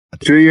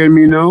So you hear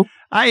me now?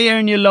 I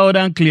hearing you loud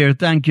and clear.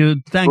 Thank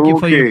you. Thank you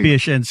for your Okay.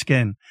 patience,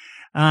 Ken.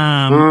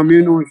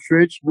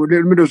 Stretch, but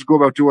let me just go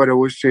back to what I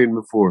was saying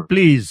before.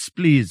 Please.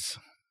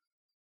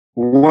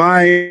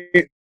 Why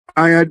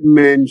I had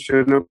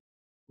mentioned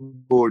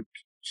about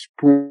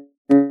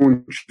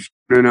spoons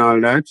and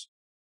all that.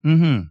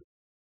 Mm-hmm. You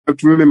have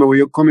to remember where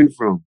you're coming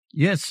from.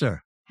 Yes,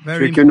 sir. So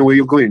you can know where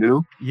you're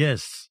going,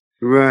 Yes.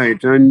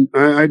 Right. And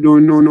I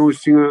don't know no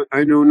singer.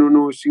 I don't know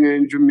no singer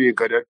in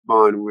Jamaica that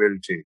born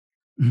wealthy.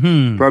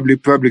 Mm-hmm.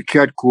 Probably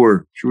Cat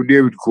Core. Should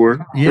David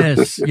Core.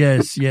 Yes. But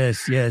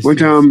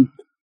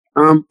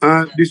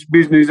this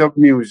business of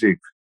music,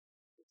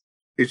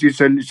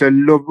 it's a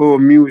love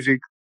of music.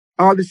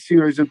 All the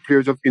singers and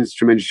players of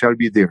instruments shall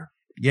be there.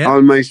 Yeah.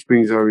 All my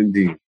springs are in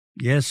thee.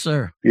 Yes,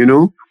 sir.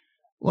 Well,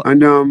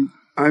 and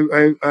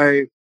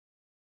I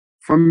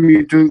for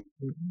me to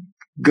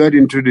get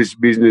into this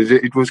business,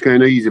 it was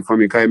kind of easy for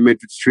me because I met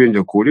with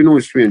Stranger Cole. You know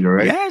Stranger,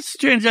 right? Yes,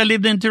 Stranger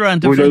lived in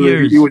Toronto for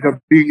years. He was a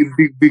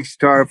big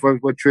star for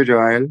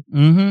Treasure Isle.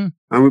 Mm-hmm.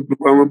 And we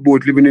were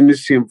both living in the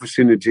same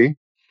vicinity.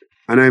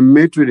 And I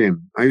met with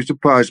him. I used to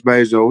pass by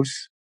his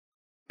house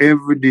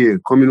every day,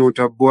 coming out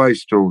of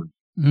Boys Town.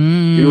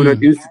 You know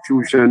that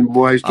institution,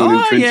 Boys Town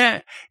in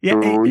Trench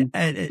Town.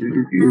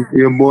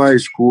 Your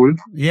boys' school.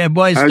 Yeah,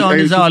 Boys Town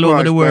is all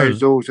over the world.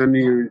 His house and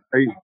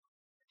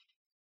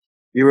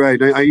you're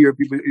right. I hear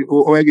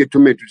people. I get to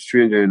meet with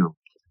Stranger,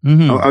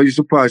 Mm-hmm. I used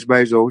to pass by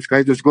his house.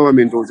 Guys, those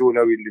government house, all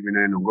that we live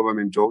in,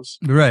 government house.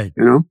 Right.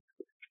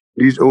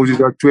 These houses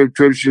are 12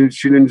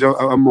 shillings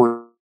a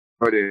month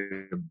for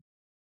them.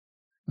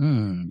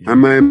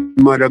 And my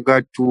mother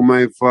got to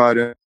my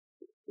father.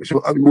 So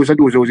most of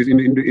those houses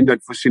in that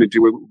vicinity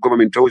were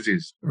government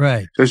houses.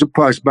 Right. So I used to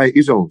pass by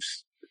his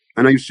house.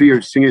 And I used to hear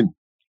singing.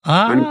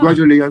 And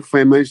gradually I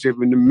find myself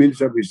in the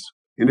midst of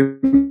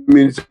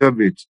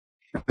it.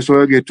 That's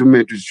why I get to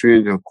meet with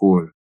Stranger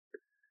Cole.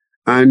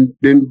 And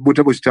then both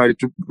of us started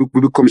to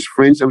become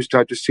friends and we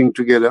started to sing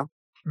together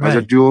as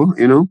a duo,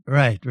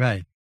 Right.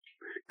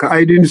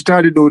 I didn't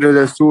start out as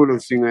a solo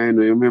singer,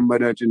 you remember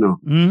that,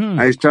 Mm-hmm.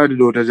 I started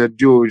out as a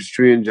duo with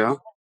Stranger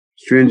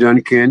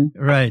and Ken.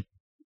 Right.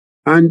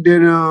 And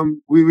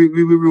then we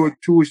wrote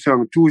two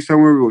songs. We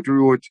wrote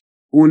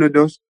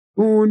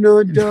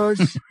Uno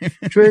Dos,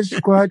 Tres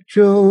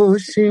Cuatro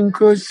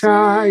Cinco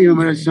Seis. You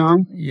remember that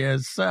song?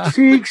 Yes, sir.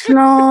 6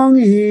 long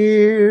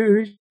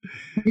years,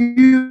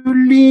 you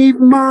leave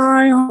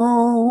my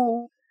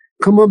home.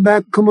 Come on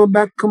back.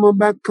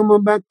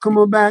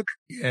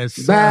 Yes,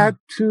 sir. Back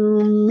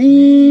to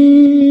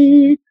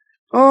me.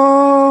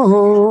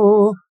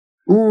 Oh,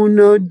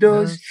 uno,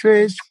 dos,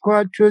 tres,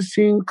 cuatro,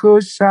 cinco,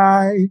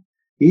 seis.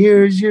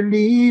 Years you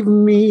leave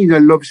me. The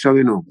love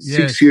song,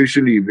 Yes. 6 years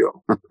you leave you.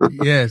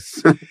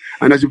 Yes.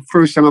 And that's the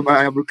first song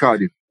I have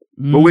recorded.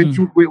 Mm-hmm. But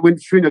when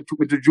Stranger took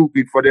me to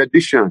JUCOT for the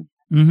audition,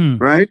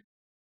 right?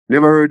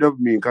 Never heard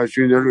of me because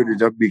Stranger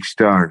is a big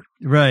star.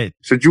 Right.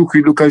 So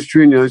JUCOT look at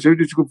Stranger and said,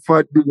 "This good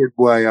fat big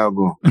boy I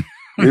go."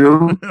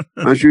 And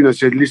Stranger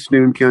said, "Listen,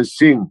 him can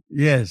sing."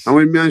 Yes. And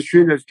when me and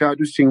Stranger started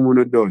to sing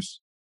Uno Dos,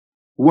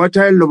 what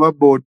I love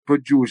about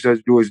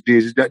producers those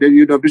days is that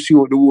you'd have to sing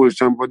out the whole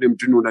song for them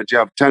to know that you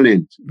have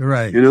talent.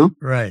 Right.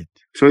 Right.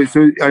 So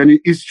and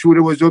it's true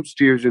there was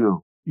upstairs,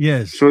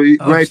 Yes. So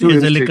right now,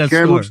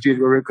 Upstairs upstairs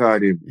were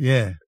recording.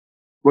 Yeah.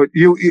 But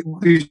you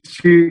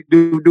see,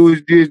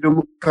 those days,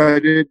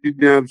 they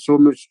didn't have so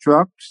much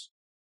tracks.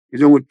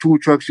 It's only 2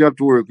 tracks you have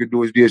to work with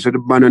those days. So the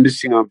band and the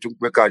singer have to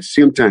record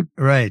same time.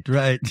 Right.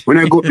 When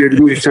I go up there, the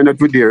musician that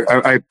were there,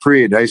 I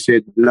prayed. I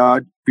said,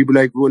 Lord, people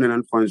like Ronan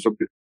Alfonso,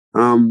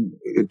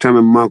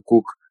 Tammy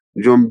McCook,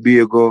 John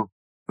Biego,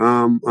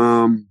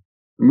 my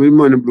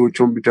man blow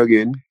trumpet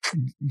again.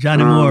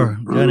 Johnny Moore.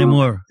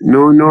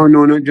 No,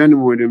 not Johnny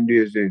Moore them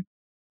days.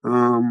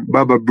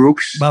 Baba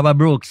Brooks.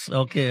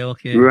 Okay.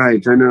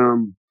 Right,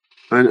 and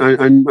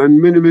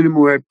many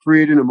more. I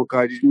prayed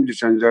because these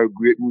musicians are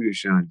great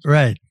musicians.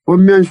 Right. But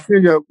me and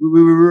Stranger,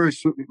 we were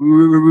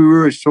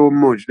so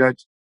much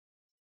that,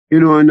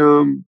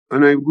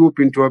 and I grew up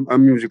into a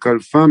musical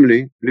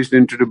family,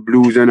 listening to the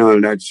blues and all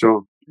that.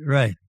 So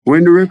right.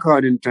 When the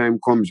recording time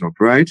comes up,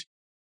 right,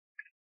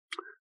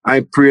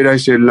 I prayed, I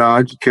said,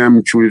 Lord, carry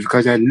me through this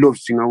because I love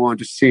singing, I want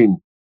to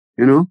sing,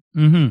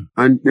 Mm-hmm.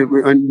 And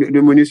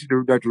then when you see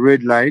that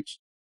red light,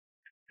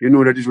 you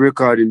know that it's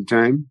recording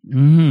time.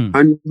 Mm-hmm.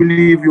 And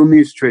believe you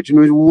me, Stretch,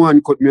 it's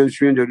one cut me and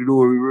Stranger to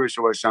do a reverse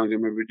our songs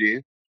every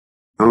day.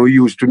 And we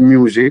used to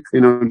music,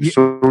 the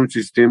sound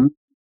system.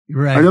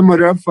 Right. As a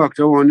matter of fact,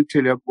 I want to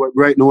tell you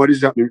right now what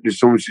is happening with the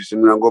sound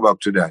system, and I'll go back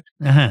to that.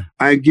 Uh-huh.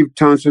 I give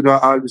thanks to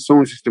all the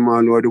sound system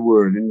all over the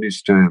world in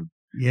this time.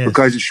 Yes.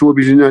 Because the show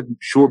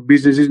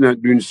business is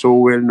not doing so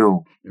well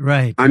now.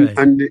 Right.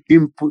 And the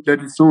input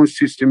that the sound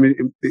system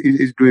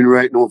is doing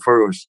right now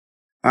for us.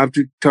 I have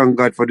to thank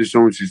God for the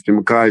sound system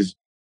because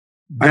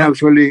I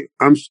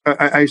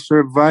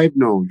survived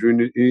now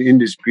in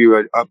this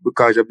period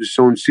because of the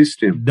sound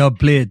system. Dub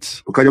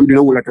plates. Because I'm doing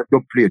a whole lot of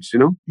dub plates,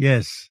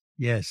 Yes.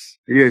 Yes,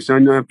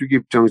 and I have to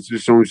give thanks to the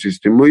sound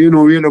system. But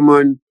real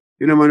man,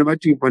 if I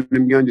think on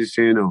them, you just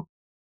say,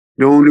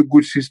 The only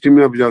good system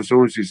you have is a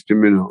sound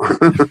system, you know.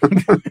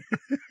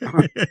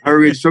 I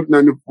read something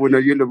on the phone, a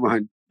yellow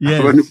man.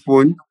 Yes. On the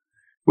phone.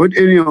 But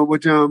anyhow,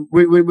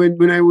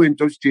 when I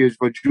went upstairs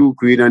for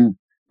CKUT and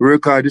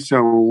recorded the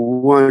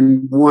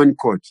song one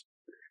cut,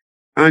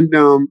 and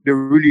they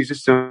released the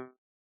song,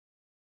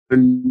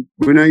 and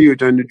when I hear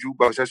it on the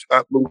jukebox,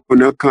 I'm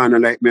gonna kind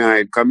of like my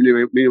eye, because I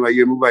never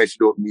hear my voice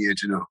without me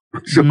yet, you know.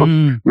 So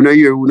when I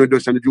hear Uno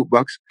does on the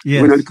jukebox,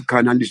 when I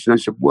kind of listen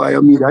and say, boy, I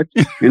mean that,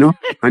 you know,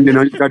 and then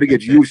I got to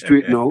get used to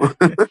it now.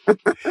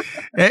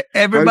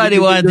 Everybody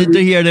wanted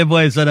to hear the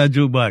voice on the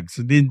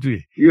jukebox, didn't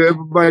we? Yeah,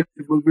 everybody,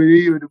 but when you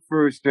hear it the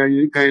first time,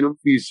 you kind of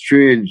feel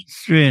strange.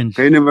 Strange.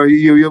 I never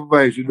hear your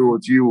voice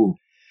without you.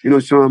 You know,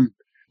 so,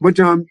 but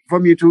for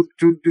me to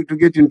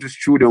get into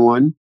Studio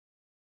One,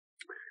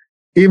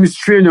 even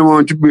Stranger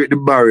want to break the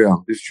barrier,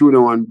 the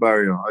Studio One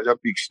barrier, as a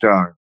big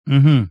star.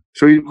 Mm-hmm.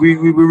 So we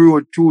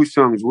wrote 2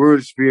 songs,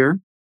 World Sphere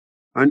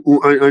and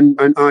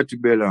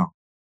Artibella.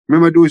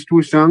 Remember those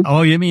 2 songs?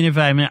 Oh, you mean if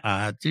I'm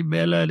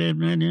Artibella?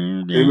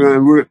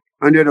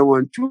 And the other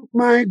one, took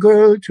my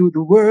girl to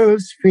the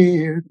World's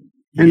Fair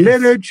and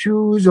let her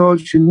choose all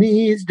she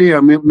needs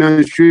there. Me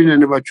and Stranger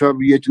never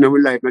traveled yet in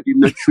our life, not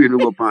even a train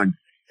go upon.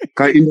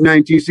 Because in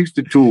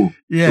 1962,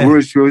 the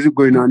World Fair was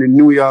going on in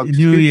New York City.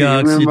 New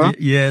York remember?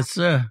 City, yes,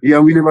 sir. Yeah,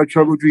 we never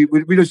traveled.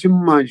 We just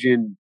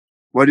imagine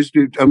what is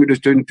it, and we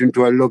just turned it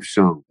into a love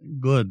song.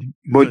 Good.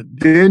 But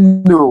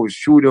then, no,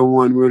 Studio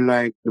One were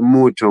like the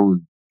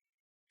Motown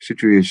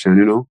situation,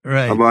 you know,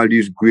 right, of all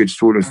these great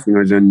solo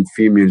singers and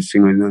female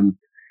singers, and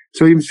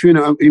so him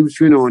Strainer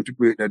want to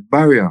break that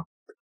barrier.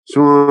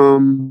 So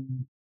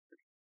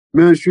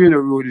me and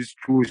Strainer wrote this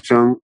 2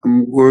 song,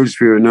 World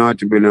Sphere and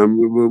Artibella, and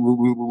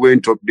we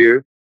went up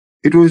there.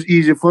 It was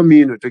easy for me,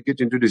 you know, to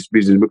get into this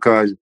business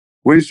because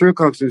when Sir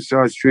Coxsone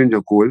saw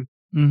Stranger Cole,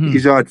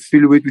 his heart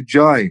filled with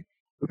joy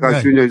because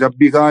Stranger is a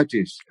big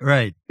artist.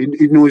 Right.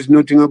 He knows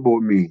nothing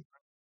about me.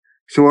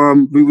 So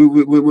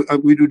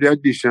we do the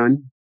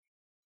audition,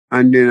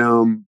 and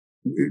then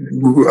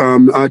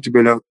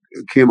Artibella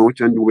came out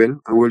and well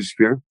and World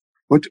Sphere.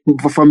 But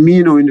for me,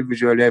 you know,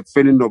 individually, I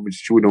fell in love with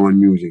Studio One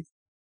music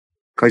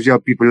because you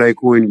have people like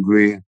Owen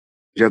Gray,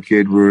 Jackie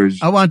Edwards.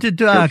 I wanted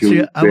to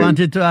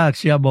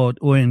ask you about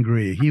Owen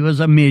Gray. He was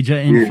a major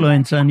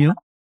influence on you.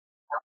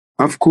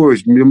 Of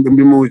course, the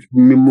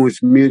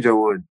most major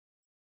one.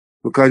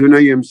 Because when I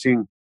hear him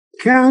sing,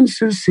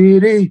 Kansas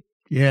City,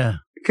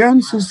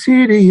 Kansas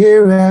City,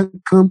 here I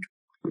come.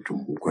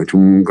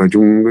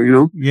 You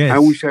know, I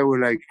wish I were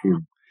like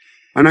him.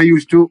 And I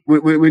used to,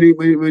 when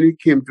he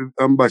came to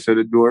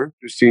Ambassador Door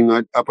to sing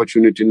at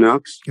Opportunity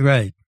Knocks,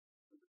 right.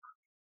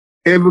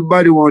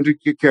 Everybody wanted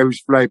to carry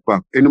his fly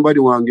pack. Anybody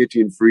want to get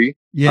in free.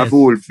 Have a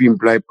whole film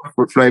fly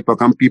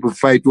pack, and people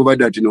fight over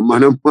that, you know,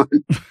 man and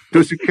man.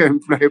 Just to carry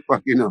fly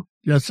pack, you know.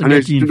 And I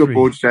stood up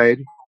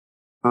outside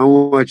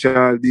and watch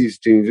all these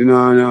things, you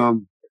know.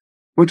 And,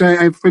 but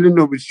I fell in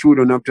love with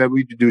Studio after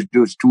we did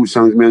those 2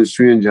 songs, Me and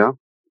Stranger.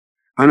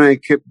 And I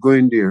kept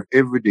going there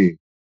every day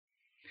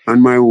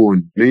on my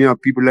own. Then you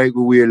have people like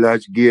Way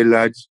lads, Gay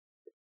lads,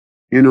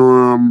 you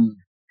know,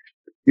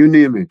 you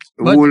name it.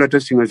 A whole lot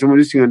of singers. Some of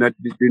the singers that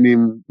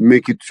didn't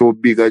make it so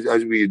big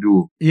as we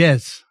do.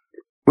 Yes.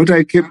 But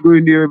I kept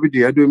going there every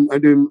day. I don't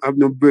have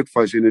no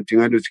breakfast or anything.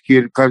 I just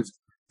came because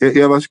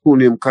you have a school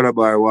named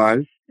Calabar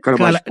Wall.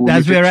 Calabar School.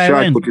 That's where I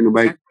went. In the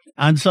bike.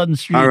 On Sutton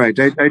Street. All right.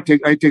 I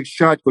take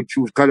shortcut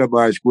through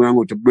Calabar School and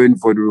go to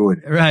Brentford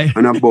Road. Right.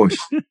 On a bus.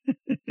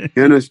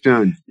 You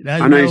understand?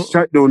 And I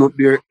sat down up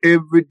there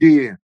every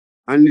day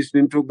and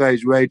listening to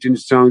guys writing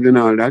songs and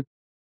all that.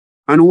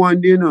 And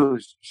one day, you know,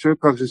 Sir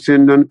Coxsone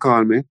sent and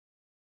called me.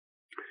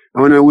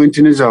 And when I went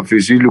in his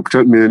office, he looked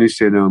at me and he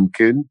said,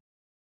 Ken,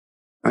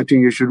 I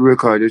think you should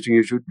record. I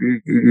think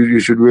you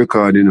should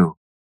record, you know,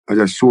 as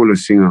a solo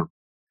singer.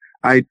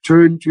 I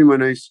turned to him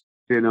and I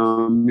said,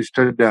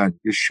 Mr. Dad,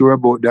 you sure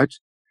about that?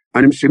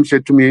 And he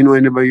said to me, you know, I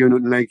never hear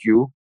nothing like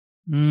you.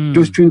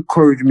 Just to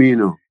encourage me, you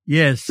know.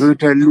 Yes. So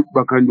that I look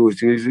back on those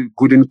things, it's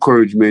good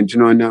encouragement, you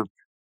know. And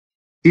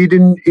he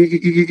didn't,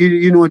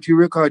 you know what, he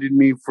recorded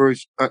me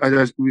first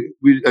as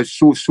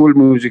soul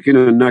music, you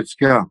know, not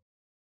ska.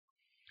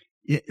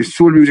 The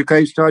soul music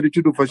I started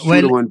to do for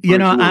Studio One. You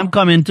know, I'm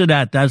coming to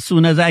that as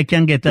soon as I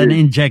can get an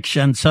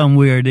injection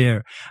somewhere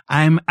there.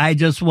 I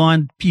just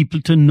want people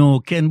to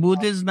know Ken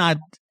Boothe is not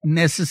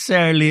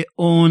necessarily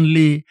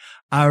only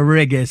a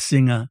reggae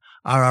singer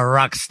or a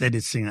rock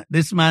steady singer.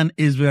 This man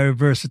is very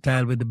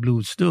versatile with the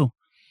blues too.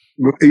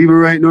 Even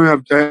right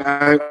now,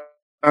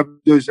 I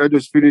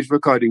just finished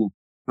recording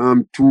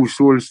 2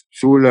 soul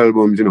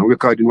albums, you know,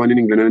 recording one in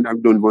England and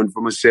I've done one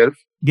for myself.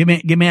 Give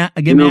me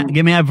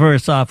a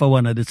verse off of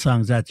one of the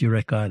songs that you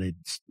recorded.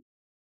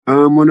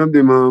 One of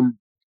them,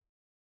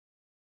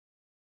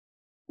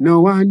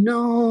 now I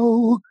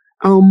know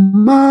how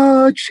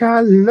much I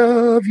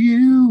love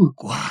you.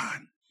 Go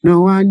on.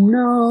 Now I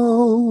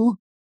know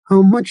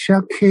how much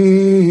I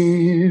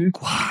care.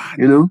 God.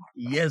 You know?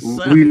 Yes,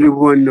 sir. Really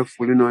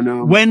wonderful, you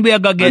know. When we are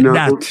going to get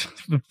that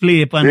to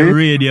play up on the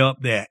radio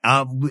up there?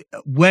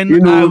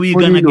 When are we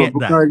going to get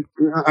that?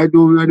 I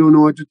don't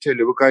know what to tell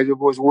you, because it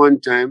was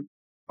one time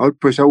I would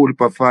press a whole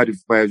heap of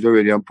 45s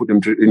already and put them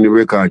in the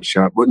record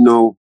shop. But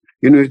now,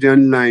 you know, it's the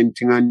online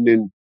thing, and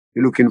then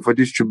you're looking for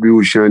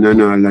distribution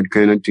and all that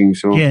kind of thing.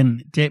 So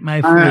Ken, take my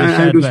advice.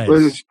 I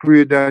just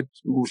pray that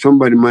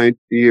somebody might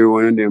hear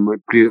one of them. But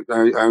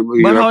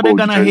how they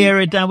gonna hear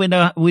it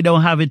and we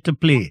don't have it to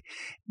play?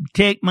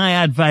 Take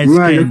my advice,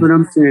 right, Ken. that's what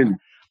I'm saying.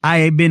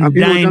 I've been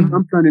dying.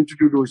 I'm planning to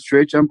do those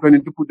stretch. I'm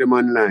planning to put them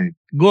online.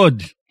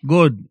 Good.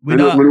 I'm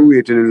not going to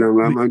wait any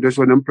longer. That's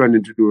what I'm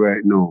planning to do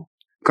right now.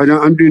 Because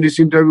I'm doing this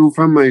interview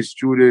from my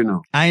studio, you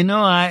know. I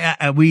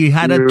know. We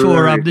had a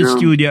tour of the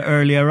studio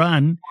earlier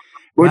on.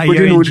 But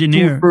your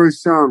engineer.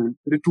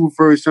 The two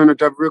first songs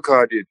that I've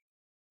recorded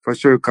for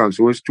Sir Cox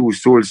was two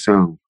soul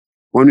songs.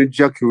 One with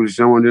Jackie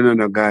Wilson, one with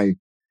another guy.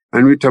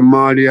 And with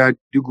Amali at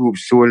the group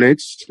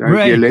Soulettes.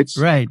 Right.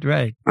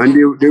 And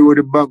they were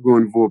the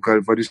background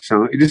vocal for this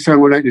song. This song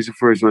was like this, the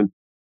first one.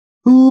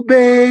 Ooh,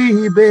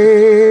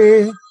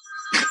 baby,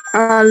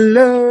 I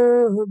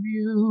love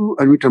you.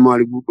 And with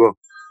Amali would go,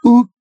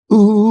 ooh,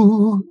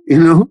 you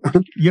know.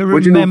 You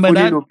remember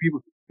that? You know,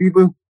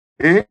 people,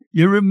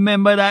 You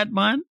remember that,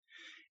 man?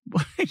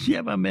 You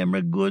have a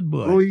memory good,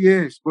 boy. Oh,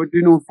 yes. But,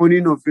 you know, funny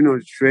enough, you know,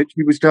 Stretch,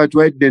 people start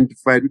to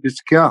identify with the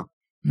ska.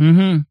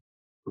 Mm-hmm.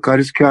 Because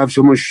the ska have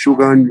so much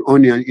sugar and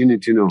onion in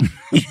it, you know.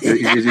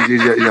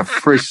 It's a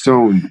fresh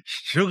sound.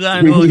 Sugar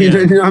and onion.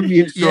 You know what I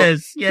mean? So,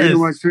 yes.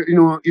 You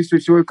know, it's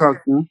with Sir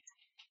Cox.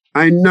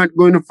 I'm not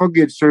going to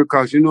forget Sir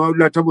Cox. You know, a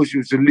lot of us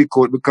used to leak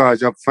out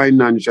because of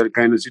financial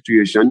kind of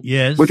situation.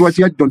 Yes. But what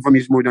he had done for me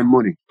is more than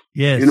money.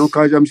 Yes. You know,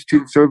 because I'm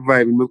still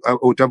surviving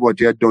out of what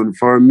he had done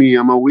for me.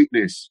 I'm a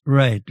witness.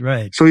 Right.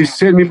 So he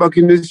sent me back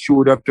in the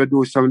studio after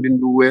those songs didn't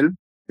do well.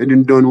 They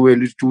didn't done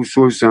well, it's two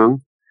soul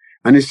songs.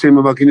 And he sent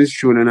me back in the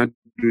studio and I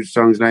do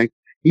songs like,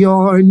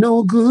 you're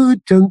no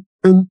good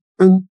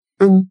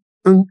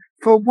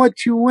for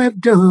what you have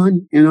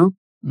done, you know.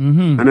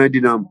 Mm-hmm. And I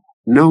did,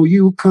 now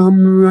you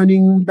come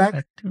running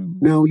back.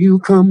 Now you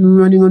come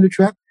running on the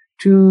track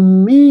to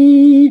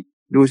me.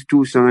 Those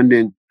two songs, and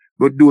then,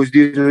 but those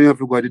days you have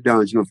to go to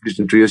dance, you know, to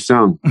listen to your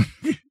song.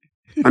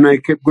 And I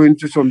kept going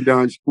to some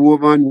dance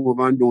over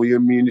and don't you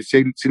mean the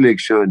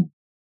selection?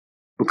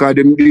 Because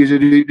them days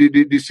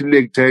the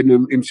selector,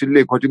 him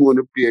select what him going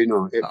to play, you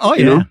know.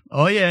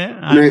 Oh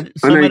yeah. And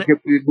I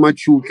kept with my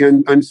chook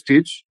and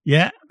stitch.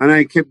 Yeah. And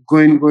I kept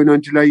going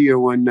until I hear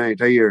one night,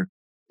 dang,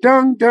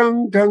 dang,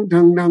 dang, dang,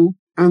 dang,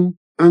 dang,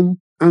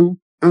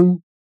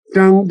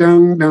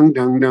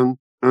 dang,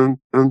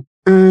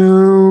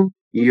 dang,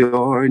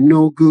 you're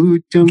no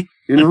good, you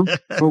know,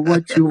 for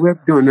what you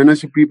have done. And I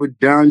see people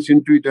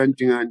dancing to it and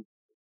thing.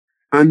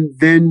 And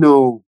then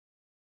now,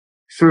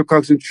 Sir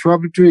Coxon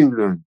traveled to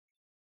England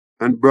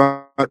and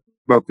brought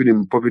back with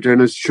him Puppet on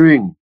a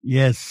String.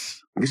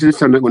 Yes. This is the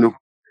song that going to,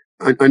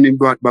 and he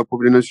brought back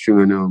Puppet on a String,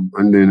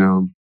 and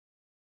then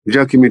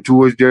Jackie Me Too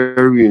was the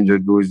arranger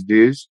those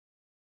days.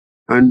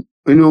 And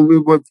you know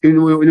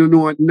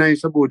what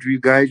nice about we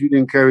guys, we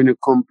didn't carry any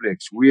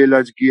complex.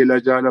 Whalers,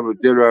 Gaylers, all of us,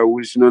 there are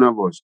Wilson, none of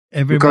us.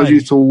 Everybody. Because we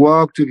used to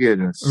walk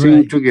together,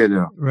 sing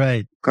together.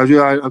 Right. Because we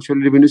are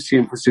actually living in the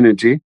same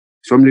vicinity.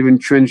 So I'm living in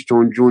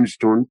Trenchtown,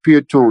 Jonestown,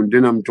 Peartown,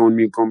 Denhamtown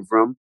me come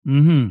from.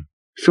 Mm-hmm.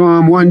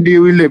 So one day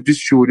we left the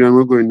studio and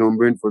we're going down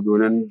Brentford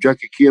Road, and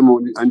Jackie came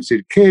out and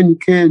said, Ken.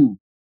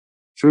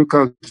 So we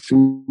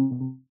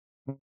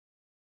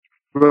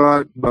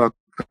brought back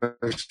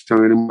a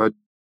song.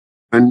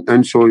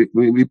 And so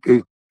we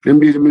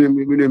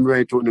them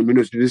write out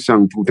the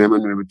song 2 times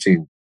and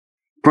everything.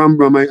 From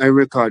Bram, I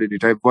recorded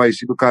it. I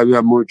voiced it because we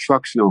have more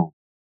tracks now.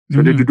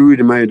 So they do the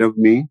rhythm ahead of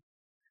me.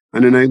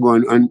 And then I go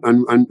and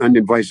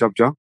then voice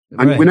after.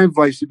 And when I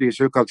voice today,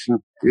 Sir Coxon,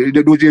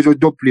 those days were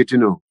dubplate, you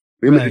know.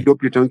 We made the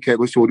dubplate and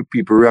Kego so the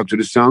people react to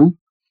the song.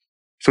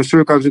 So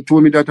Sir Coxon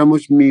told me that I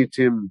must meet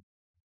him.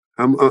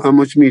 I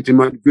must meet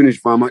him at Greenwich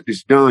Farm at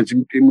this dance.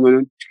 I'm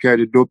going to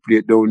carry the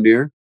dubplate down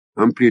there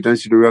and play it and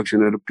see the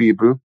reaction of the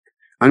people.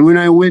 And when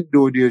I went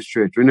down there,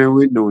 see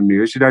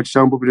that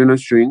song put it on a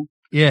string?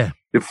 Yeah.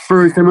 The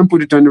first time I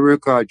put it on the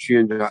record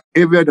change,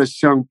 every other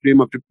song play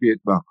up to play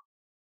it back.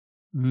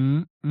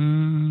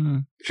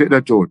 Check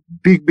that out.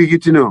 Big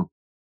it, you know.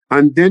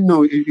 And then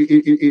now,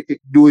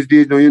 those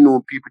days now, you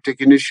know, people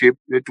taking the ship.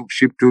 They took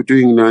ship to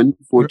England,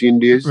 14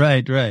 days.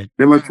 Right.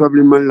 Never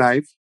traveling my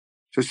life.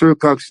 So Sir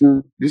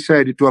Coxon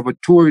decided to have a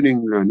tour in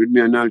England with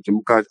me and Alton,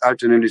 because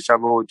Alton is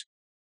about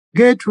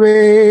get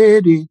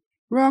ready,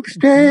 rock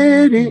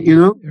steady, you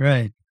know?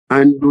 Right.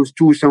 And those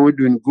two songs were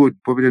doing good.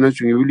 Puppet and a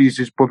String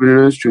releases Puppet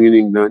and a String in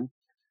England.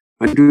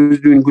 And it was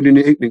doing good in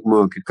the ethnic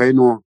market. Because, you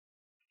know,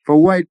 for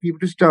white people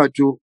to start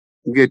to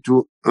get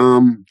to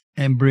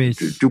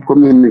embrace, to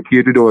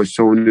communicate with our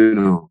sound, you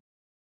know.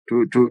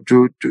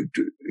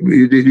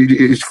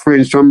 His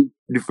friends from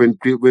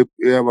different people.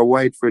 We have a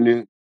white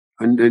friend,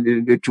 and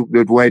they took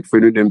that white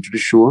friend with them to the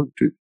show.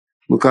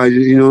 Because,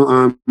 you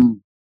know,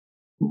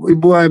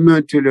 Boy,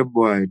 man, tell you,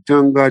 boy,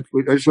 thank God.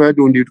 That's why I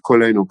don't deal with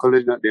color, you know. Color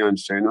is not the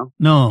answer, you know.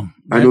 No.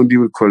 I don't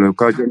deal with color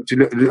because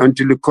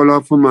until the color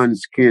of a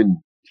man's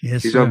skin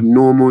is of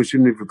no more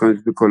significance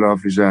to the color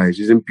of his eyes.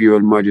 His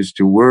Imperial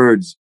Majesty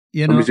words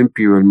from His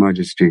Imperial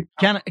Majesty.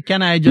 Can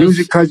I just...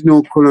 Music has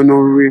no color, no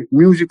race.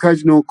 Music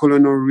has no color,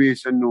 no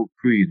race, and no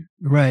creed.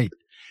 Right.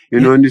 You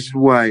know, and this is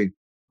why.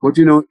 But,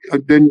 you know,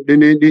 then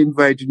they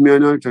invited me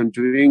and Alton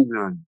to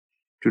England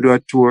to do a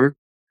tour.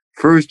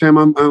 First time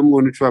I'm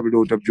going to travel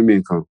out of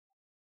Jamaica.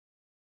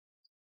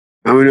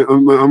 And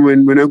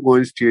when I go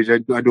on stage, I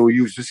don't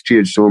use the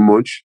stage so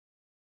much.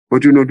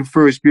 But, you know, the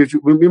first place,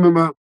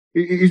 remember,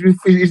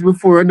 it's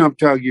before enough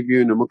to give you,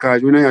 you know,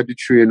 because when I had the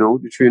train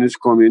out, the train is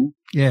coming.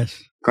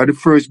 Yes. Because the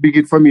first big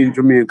hit for me in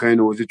Jamaica, you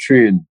know, was the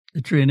train.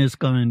 The train is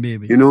coming,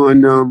 baby. You know,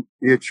 and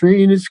the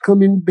train is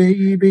coming,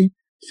 baby.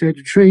 Said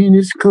the train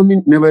is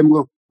coming. Never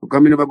go. Because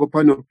I never go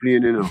on no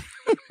plane, you know.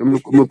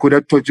 I could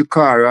have touched a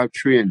car or a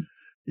train.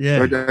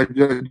 Yeah.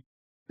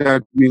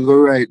 That we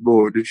go right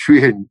about the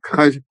train.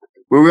 Because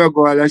when we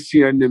go all I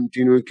see and them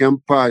things, we can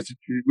pass.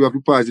 We have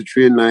to pass the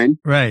train line.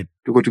 Right.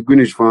 To go to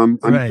Greenwich Farm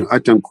and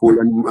Attencourt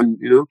and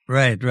you know.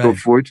 Right. So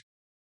forth.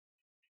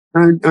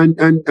 And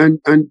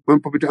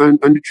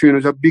the train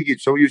was a big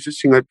hit. So we used to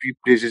sing at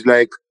places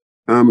like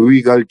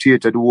Regal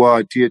Theatre, the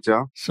War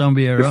Theatre.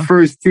 The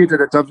first theatre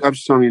that I've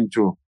sung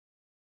into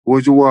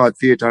was the War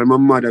Theatre. And my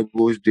mother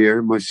goes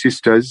there, my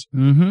sisters,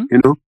 you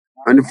know.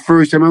 And the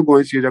first time I go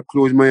and see it, I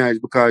close my eyes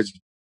because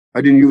I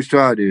didn't use the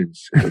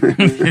audience. I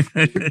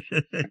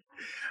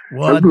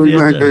close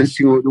my eyes and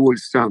sing out the whole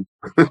song.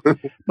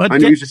 And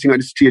I used to sing at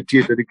the State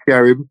Theatre, the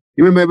Carib.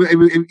 You remember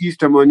every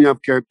Easter morning you have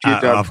Carib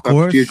Theatre, of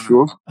course, stage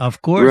show?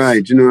 Of course.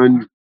 Right, you know,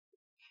 and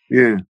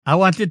yeah. I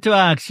wanted to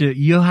ask you,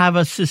 you have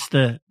a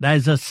sister that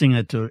is a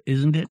singer too,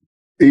 isn't it?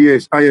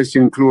 Yes,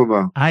 Hyacinth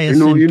Clover.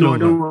 Clover. You know, I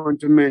don't want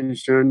to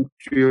mention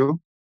to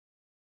you.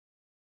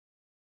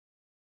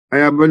 I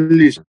have a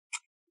list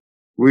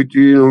with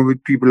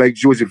people like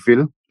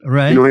Josephine.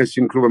 Right. You know,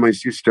 Hyacinth Clover, my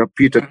sister,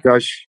 Peter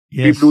Cash.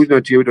 Yes. People who's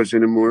not here with us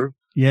anymore.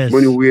 Yes.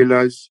 Bonnie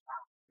Whalers,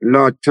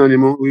 Lord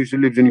Tanimo, who used to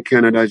live in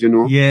Canada, as you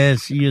know.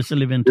 Yes, he used to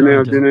live in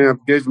Toronto. Then I have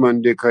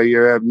Desmond Decker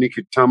here. I have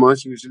Nicky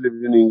Thomas, who used to live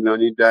in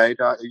England. He died.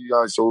 He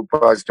also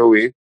passed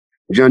away.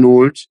 John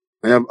Holt.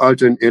 I have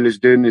Alton Ellis,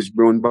 Dennis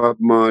Brown, Bob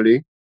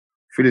Marley,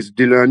 Phyllis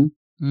Dillon,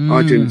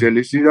 Artin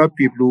Jellis. These are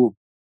people who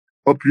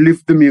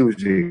uplift the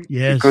music.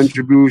 Yes. The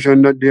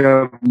contribution that they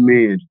have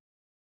made.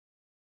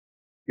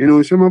 You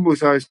know, some of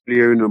us are still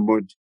here, you know,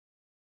 but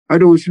I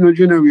don't see no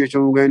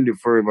generation who can live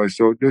forever.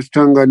 So just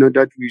thank God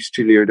that we're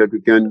still here, that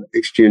we can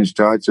exchange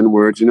thoughts and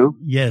words, you know.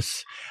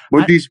 Yes.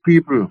 But these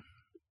people,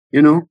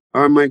 you know,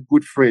 are my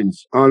good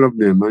friends, all of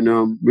them,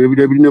 and maybe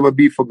they will never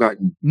be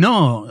forgotten.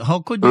 No,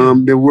 how could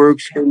you? The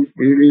works will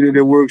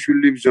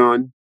live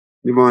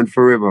on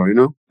forever, you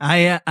know.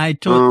 I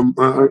told.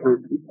 I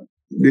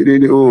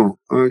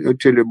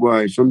tell you,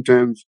 boy,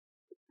 sometimes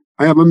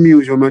I have a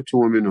museum at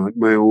home, you know, at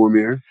my home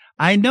here.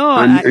 I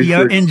know.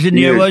 Your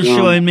engineer was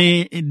showing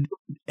me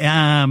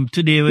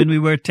today when we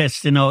were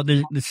testing out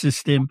the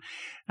system.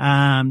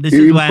 This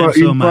is why I'm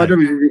so mad.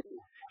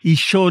 He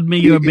showed me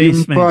your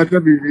basement. In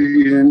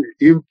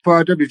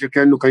part of it, you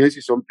can look and you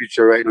see some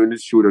picture right now in the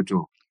studio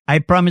too. I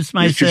promised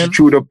myself. It's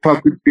through the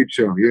pocket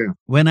picture, yeah.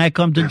 When I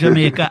come to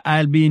Jamaica,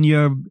 I'll be in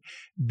your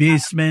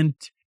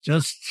basement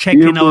just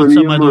checking out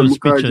some of those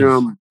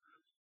pictures.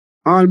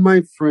 All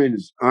my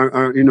friends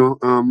are you know,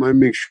 I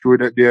make sure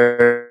that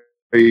they're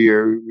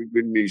here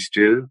with me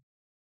still.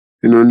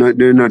 You know,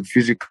 they're not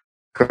physically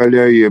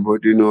here,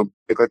 but, you know,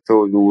 like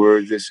 1,000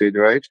 words, they said,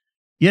 right?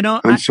 You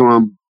know, and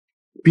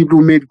people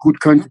who made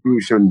good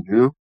contribution, you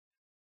know.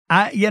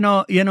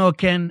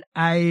 Ken,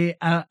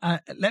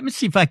 let me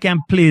see if I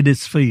can play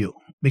this for you.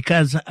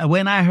 Because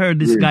when I heard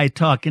this guy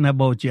talking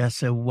about you, I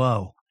said,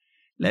 wow.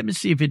 Let me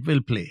see if it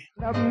will play.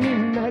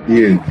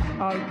 Yeah.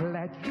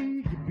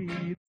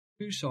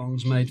 2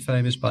 songs made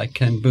famous by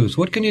Ken Boothe.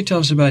 What can you tell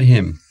us about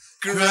him?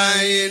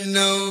 Crying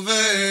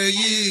over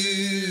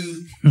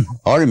you.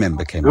 I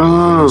remember Ken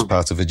Boothe was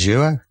part of a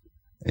duo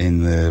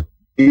in the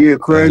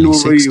Crying over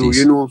 60s, you.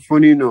 You know,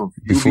 funny enough.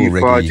 Before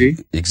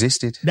reggae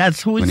existed.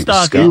 That's who it's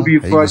talking. He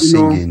was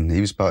singing.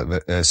 He was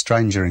part of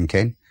Stranger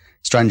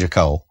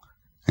Cole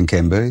and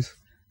Ken Boothe.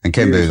 And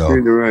Ken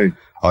Boothe, right.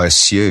 I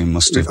assume,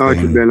 must have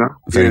been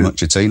very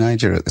much a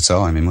teenager at the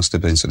time. He must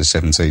have been sort of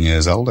 17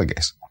 years old, I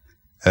guess.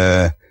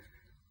 And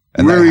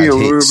very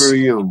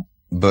young.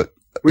 But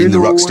in the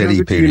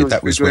Rocksteady period,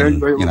 that was when,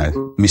 you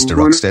know, Mr.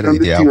 Rocksteady,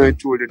 the album. I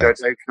told you that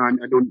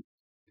I don't,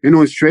 you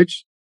know,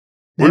 Stretch,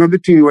 one of the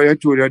things why I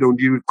told you I don't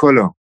deal with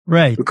color.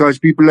 Right. Because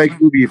people like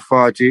you be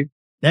 40.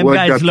 Them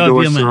guys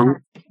love you,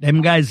 man.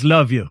 Them guys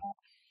love you.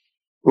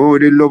 Oh,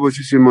 they love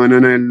us, man,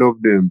 and I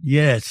love them.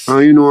 Yes.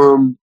 You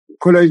know,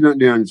 color is not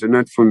the answer,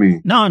 not for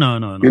me. No.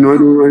 You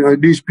know,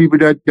 these people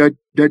that is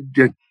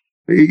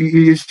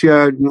we see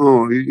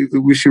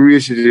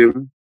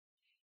racism.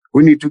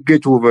 We need to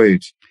get over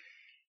it.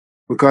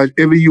 Because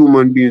every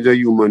human being is a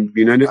human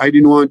being. And I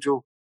don't want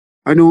to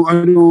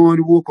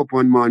wake up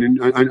one morning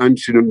and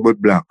see them but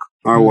black.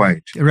 or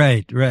white.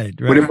 Right.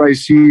 But if I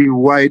see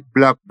white,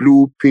 black,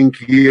 blue,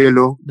 pink,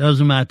 yellow.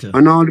 Doesn't matter.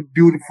 And all the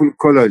beautiful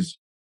colors.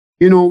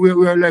 You know,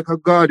 we're like a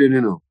garden,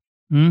 you know.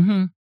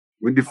 Mm-hmm.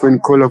 With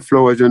different color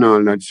flowers and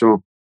all that.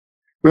 So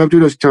we have to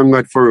just thank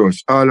God for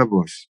us, all of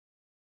us.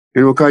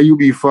 You know, because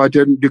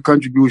UB40, the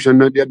contribution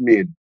that they had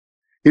made.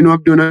 You know,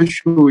 I've done a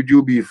show with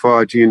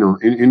UB40, you know,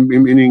 in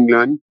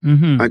England,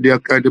 at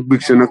the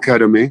Brixton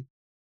Academy.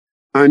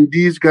 And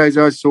these guys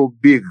are so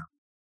big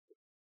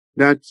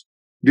that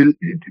the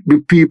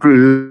people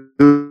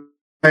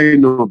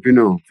line up, you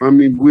know, from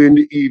in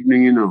the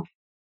evening, you know,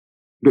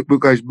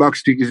 because we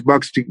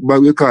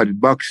call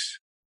it box,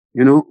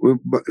 you know,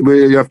 where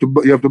you have to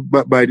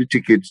buy the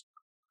tickets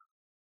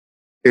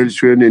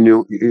elsewhere, and then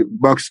you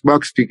box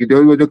ticket,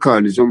 that's what they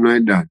call it, something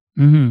like that.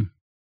 Mm-hmm.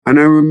 And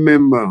I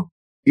remember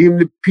even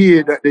the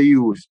PA that they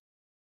use,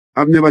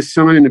 I've never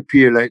sung in a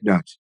PA like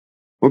that.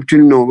 Up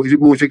till now, it's the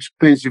most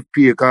expensive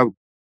PA. Because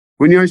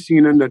when you're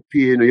singing on that PA,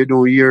 you know, you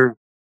don't hear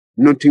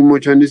nothing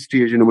much on the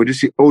stage, you know, but you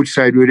see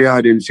outside where the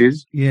audience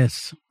is.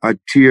 Yes. I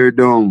tear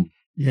down.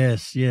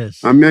 Yes.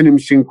 And me and him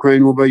sing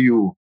Crying Over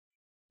You.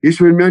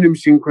 This when me and him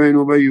sing Crying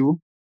Over You,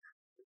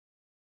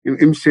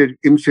 him said,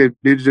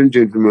 ladies and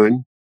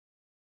gentlemen,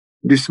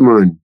 this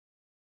man,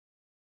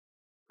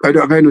 I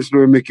don't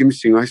know make him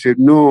sing. I said,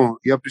 no,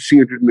 you have to sing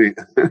it with me.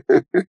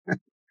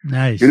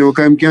 Nice. You know,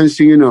 I can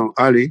sing, you know,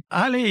 Ali.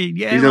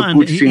 Yeah, he's man. A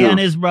good singer. He and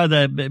his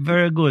brother,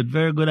 very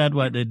good at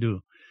what they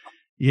do.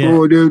 Yeah.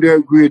 Oh, they're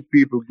great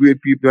people.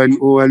 And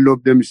I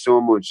love them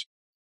so much.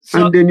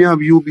 So, and then you have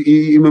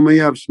remember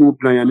you have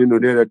Snoop Lion, you know,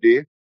 the other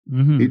day.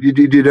 Mm-hmm. He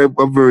did a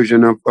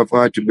version of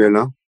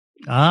Archibella.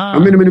 Ah. How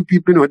many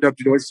people, you know,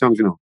 adapted those songs,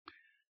 you know?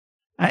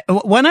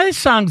 One of the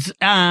songs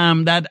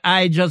that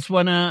I just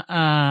wanna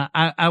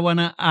I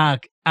wanna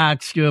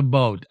ask you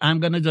about.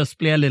 I'm gonna just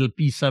play a little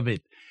piece of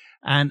it,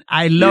 and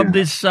I love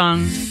this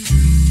song.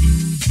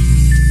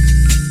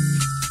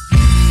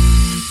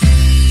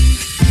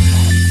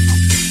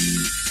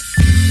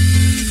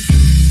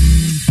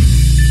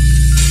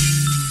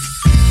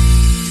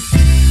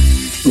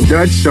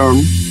 That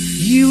song.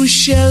 You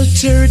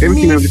sheltered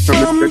me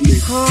from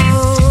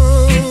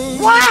harm.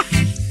 What?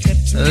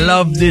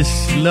 Love this.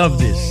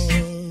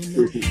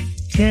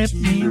 Kept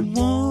me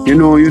warm. You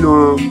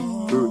know,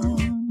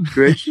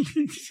 Chris,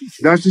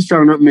 that's the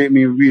song that made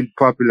me real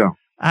popular.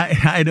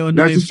 I don't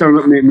know. That's the song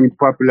that made me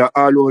popular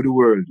all over the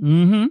world.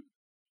 Mm-hmm.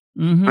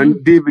 Mm-hmm.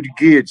 And David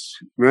Gates,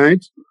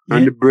 right? Yeah.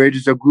 And the Bread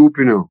is a group,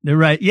 you know. The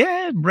right,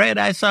 yeah, Bread.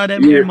 I saw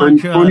them in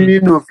Montreal. And funny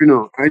enough, you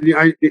know,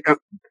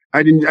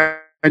 I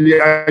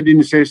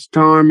didn't say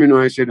storm, you know.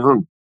 I said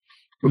hung,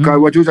 because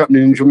what was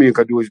happening in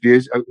Jamaica those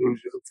days,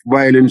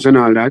 violence and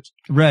all that.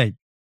 Right.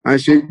 I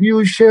said,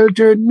 you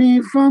sheltered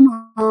me from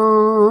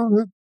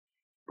harm.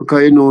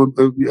 Because, you know,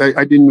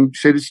 I didn't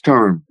say the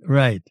storm.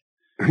 Right.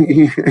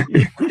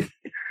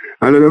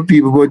 A lot of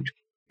people, but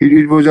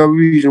it was a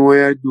reason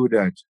why I do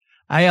that.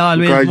 I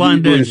always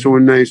wondered. Because it was so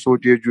nice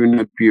out there during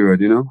that period,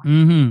 you know.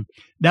 Mm-hmm.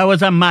 That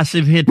was a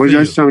massive hit. But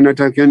that song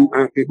that I can,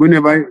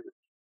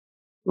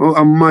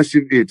 a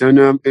massive hit.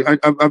 And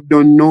I've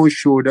done no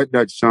show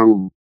that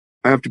song.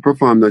 I have to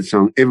perform that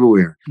song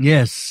everywhere.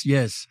 Yes.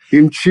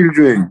 In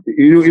children,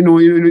 you know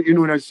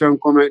that song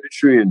come at the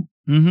train.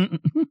 Mm-hmm.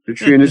 The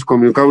train is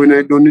coming. Because when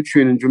I done the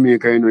train in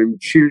Jamaica, you know, in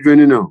children,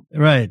 you know.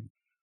 Right.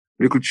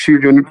 Little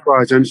children would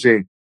pass and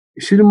say,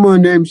 you see the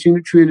man there, I'm seeing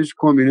the train is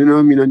coming, you know what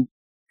I mean? And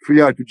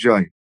feel out with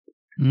joy.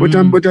 But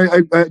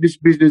I this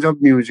business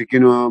of music, you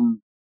know,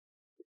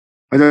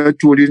 as I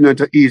told you, it's not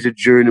an easy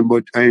journey,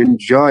 but I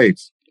enjoy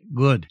it.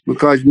 Good.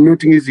 Because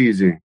nothing is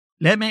easy.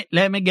 Let me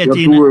get you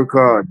in. Have to work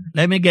hard.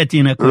 Let me get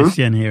in a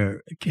question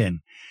here,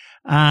 Ken.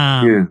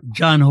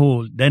 John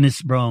Holt,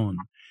 Dennis Brown,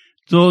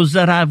 those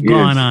that have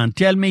gone on.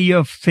 Tell me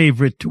your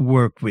favorite to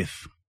work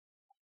with.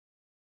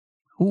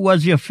 Who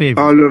was your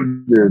favorite? All of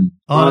them.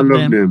 All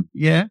of them.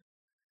 Yeah.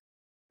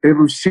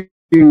 Every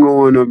single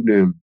one of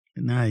them.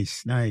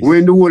 Nice.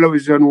 When the whole of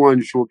us on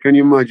one show, can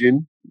you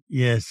imagine?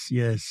 Yes.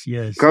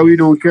 Because we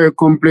don't care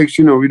complex,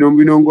 you know. We don't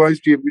go on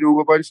stage. We don't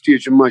go on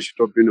stage and mash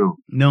it up, you know.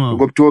 No.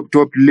 We go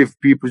to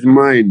uplift people's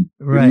mind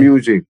with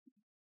music.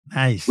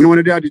 Nice. We don't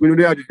want the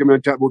artists come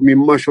and talk about me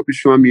mash up the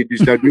show and me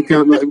this, that. We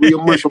can't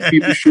mash up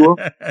people's show.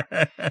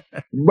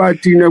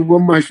 Bad thing that we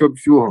mash up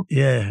show.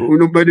 Yeah.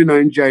 Nobody not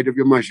enjoy it if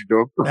you mash it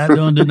up. That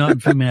don't do nothing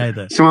for me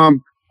either. So,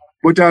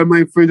 but all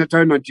my friends that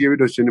are not here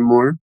with us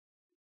anymore,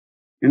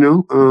 you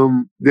know,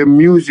 the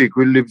music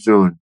will live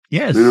on.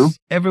 Yes, you know?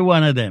 Every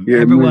one of them. Yeah,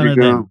 every one of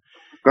them.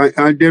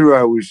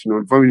 Delroy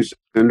Wilson, for instance,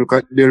 look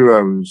at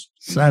Delroy Wilson.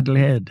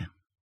 Saddlehead.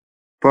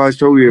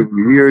 Passed away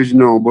years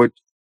now, but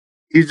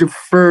he's the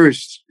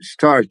first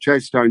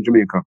child star in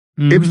Jamaica.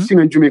 Mm-hmm. Every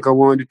singer in Jamaica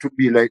wanted to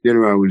be like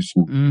Delroy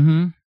Wilson.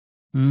 Mm-hmm.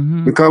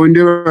 Mm-hmm. Because when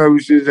Delroy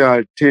Wilson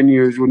is 10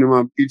 years old, he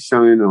have each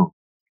song, you know.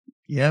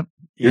 Yep.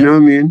 You know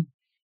what I mean?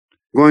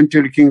 Go and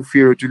tell King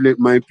Pharaoh to let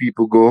my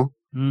people go.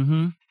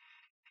 Mm-hmm.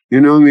 You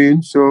know what I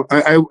mean? So,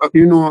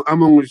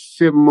 I'm only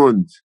 7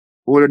 months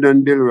older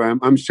than Delroy.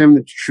 I'm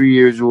 73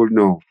 years old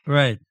now.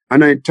 Right.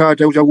 And I thought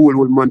I was a whole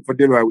old man for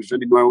Delaware. I was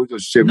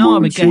just 7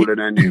 months older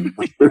than him.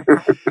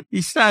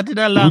 He started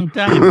a long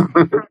time.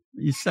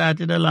 He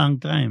started a long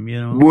time, you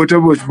know. Both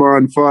of us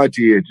born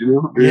 48, you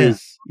know.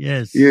 Yes.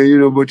 Yeah, you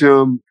know, but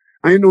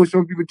I know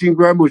some people think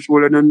we're much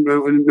older than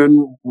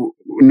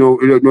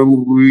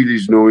really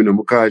is now, you know,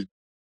 because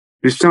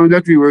the sound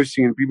that we were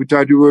singing, people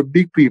thought we were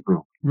big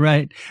people.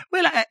 Right.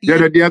 Well, the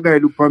other day, a guy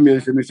looked at me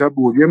and said, Mr.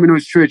 Boothe, you know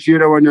stretch, you're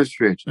the one you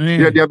stretch. Yeah.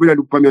 The other day, a brother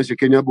looked at me and said,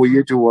 Can you boy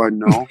 81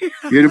 now?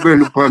 You're the brother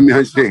look at me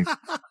and say.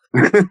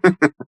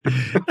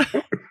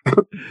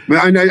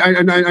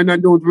 and I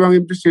don't want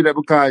him to say that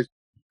because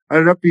a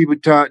lot of people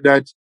thought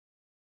that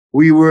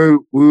we were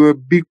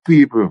big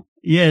people.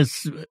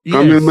 Yes.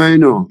 I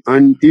know.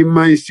 And in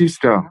my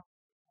sister,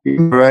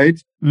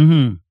 right?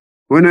 Mm-hmm.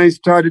 When I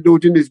started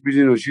out in this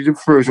business, she's the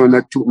first one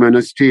that took me on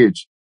a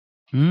stage.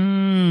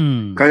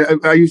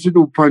 I used to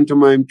do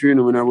pantomime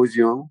training when I was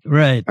young.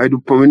 Right. I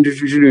do when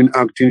she was doing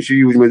acting, she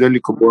used me as a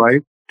little boy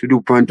to do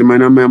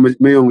pantomime. And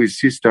my youngest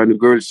sister on the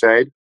girl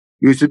side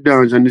used to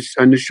dance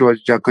on the show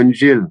as Jack and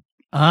Jill.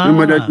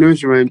 Remember that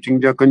nursery rhyme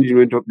thing? Jack and Jill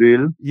went up the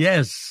hill.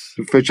 Yes.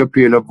 To fetch a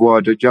pail of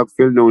water. Jack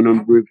fell down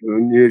and broke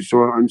and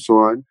so on.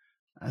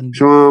 And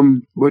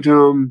so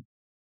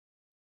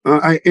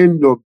I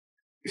end up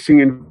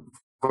singing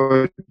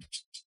for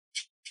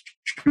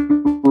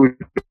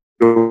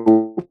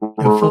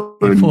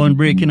your phone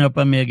breaking up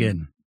on me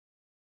again.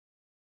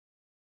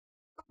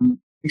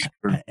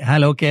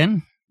 Hello,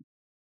 Ken?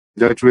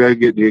 That's where I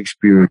get the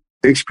experience.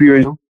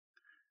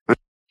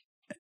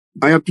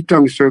 I have to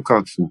thank Sir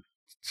Coxon.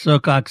 Sir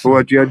Coxon. For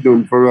what you have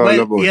done for all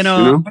of us. You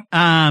know?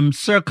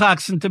 Sir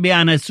Coxon, to be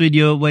honest with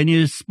you, when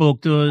you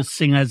spoke to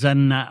singers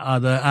and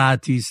other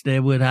artists, they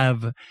would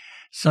have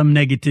some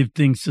negative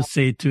things to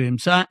say to him.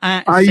 So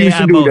I used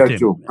to do that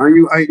too.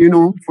 You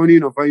know, funny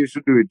enough, I used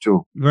to do it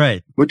too.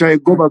 Right. But I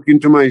go back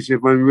into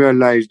myself and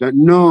realize that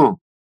no,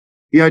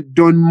 he had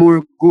done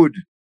more good,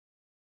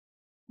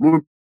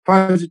 more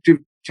positive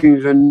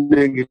things than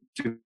negative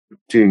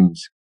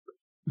things.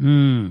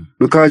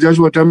 Because that's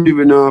what I'm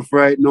living off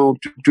right now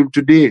to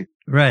today.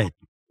 Right.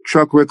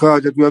 Track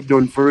records that we have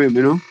done for him,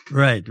 you know.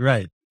 Right.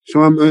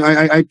 So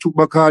I took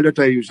back all that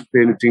I used to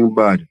say anything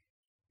bad.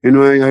 You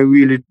know, I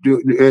really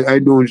do. I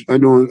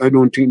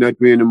don't think that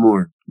way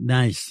anymore.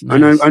 Nice.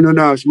 And I don't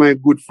ask my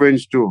good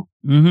friends too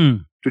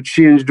to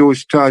change those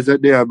stars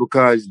that they are,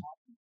 because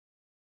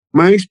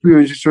my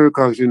experience with Sir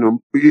Cox, you know,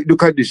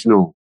 look at this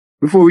now.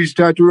 Before we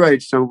start to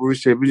write songs for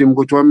ourselves, we him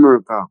go to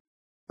America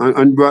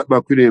and brought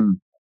back with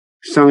him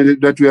songs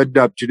that we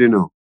adapted, you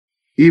know.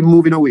 He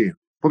moving away,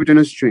 put it on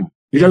a string.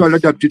 These are all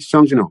adapted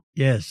songs, you know.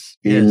 Yes.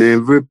 In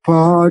every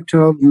part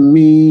of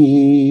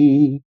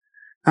me,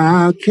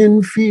 I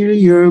can feel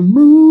you're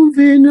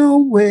moving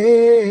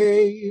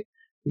away,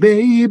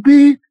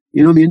 baby.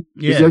 You know what I mean?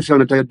 Yeah. It's a song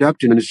that I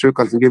adapted and the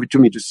circles and gave it to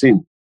me to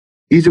sing.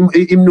 He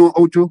know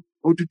how to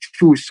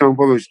choose song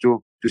for us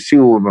to sing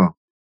over.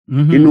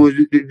 He knows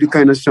the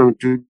kind of song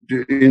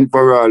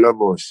for all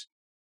of us.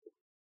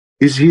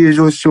 His ears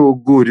are so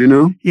good, you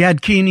know? He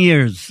had keen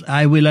ears.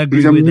 I will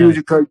agree with that. He's a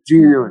musical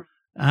genius.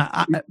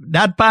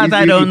 That part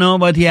I don't know,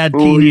 but he had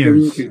keen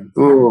ears.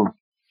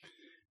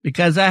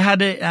 Because I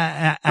had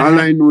all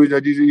I know is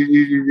that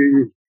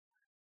he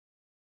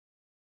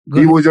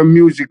was a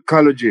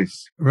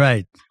musicologist.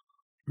 Right.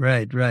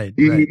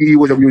 He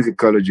was a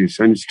musicologist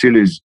and still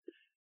is.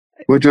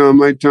 But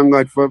I thank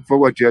God for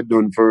what he had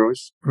done for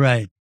us.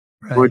 Right.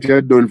 What he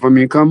had done for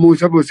me. Because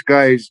most of us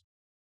guys,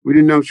 we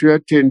didn't actually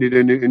attend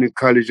any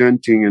college and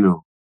thing, you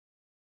know.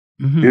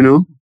 You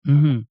know?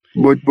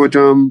 But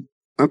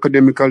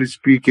academically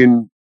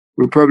speaking,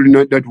 we're probably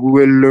not that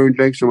well learned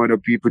like some other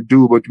people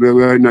do, but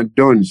we're not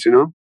dunce, you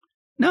know?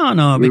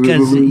 No,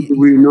 because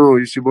we know,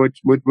 you see, but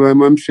what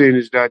I'm saying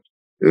is that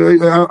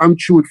I'm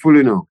truthful,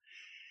 you know.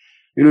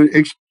 You know,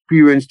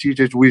 experience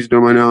teaches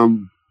wisdom,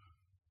 and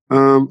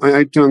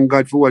I thank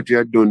God for what he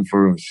had done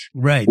for us.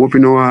 Right.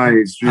 Open our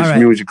eyes to this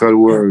musical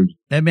world.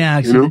 Let me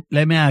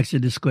ask you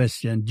this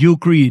question.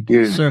 Duke Reid,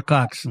 Sir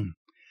Coxon,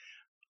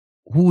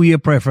 who are your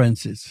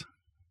preferences?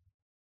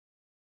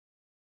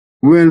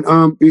 Well,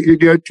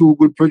 there are two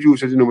good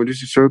producers, you know, but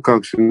this is Sir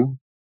Coxon.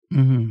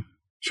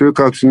 Sir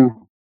Coxon.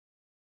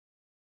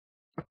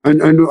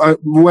 And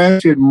why I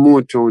said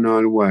Motown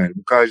all the while,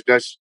 because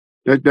that's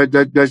the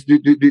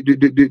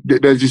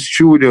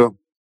studio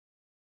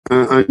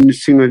and the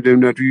singers them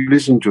that we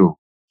listen to.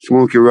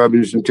 Smokey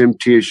Robinson,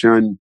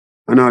 Temptation,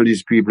 and all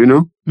these people, you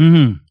know?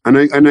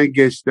 And I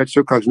guess that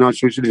Sir Coxon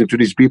also used to listen to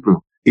these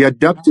people. He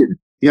adapted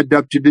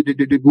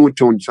the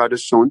Motown side of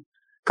sound.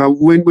 Because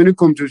when it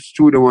comes to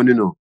studio one, you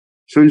know,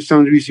 some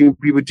songs we sing,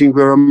 people think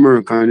we're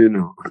American, you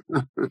know.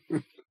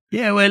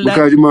 Yeah, well,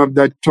 because you have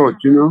that touch,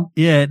 you know.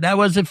 Yeah, that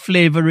was a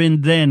flavor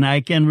in then.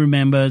 I can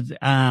remember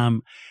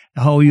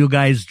how you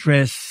guys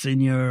dress in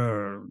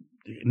your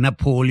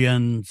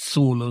Napoleon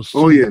solo suit.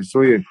 Oh yes.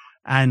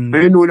 And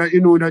I know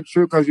that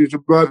Sir Coxon used to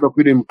brought back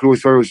with him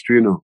close for us too,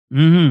 you know.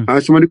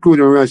 And some of the clothes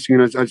we were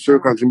singing at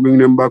Circus and bring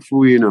them back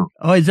for you now.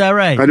 Oh, is that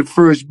right? And the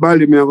first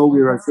ballet me I go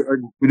wear,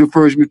 the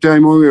first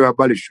time I wear a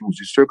ballet shoes,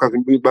 the Circus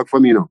can bring it back for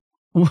me now.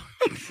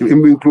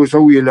 Him bring clothes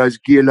away as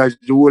gay as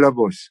the whole of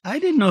us. I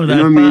didn't know that.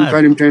 You know what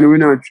I mean?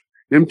 Because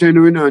them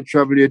time we not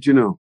travel yet, you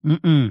know.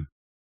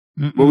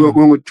 But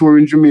when we tour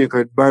in Jamaica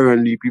at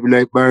Byron Lee, people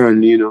like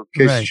Byron Lee, you know,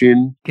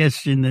 Kestin, the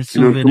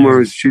you know,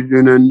 Tomorrow's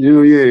Children, and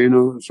you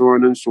know, so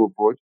on and so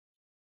forth.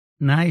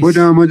 Nice. But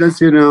as I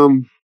said,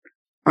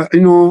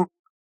 you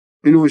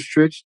know,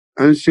 Stretch,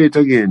 and say it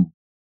again.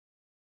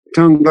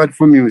 Thank God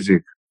for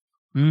music.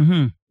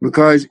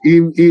 Because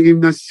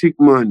even a sick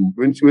man,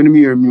 when he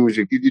hear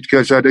music, it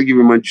can start to give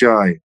him a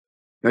joy.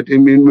 That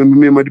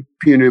remember the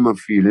pain him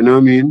feel, you know what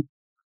I mean?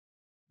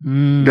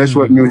 That's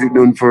what music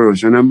done for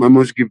us. And I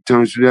must give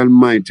thanks to the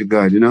Almighty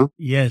God, you know?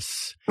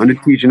 Yes. And the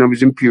teaching of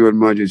His Imperial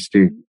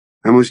Majesty.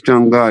 I must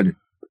thank God.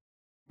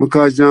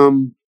 Because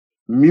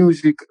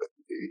music,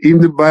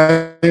 even the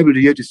Bible,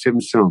 the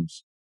 87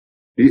 Psalms.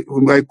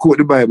 I quote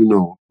the Bible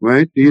now,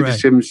 right? The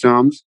 87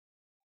 Psalms.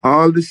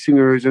 All the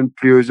singers and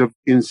players of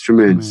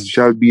instruments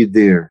shall be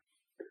there.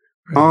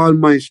 All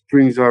my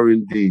springs are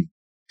in thee.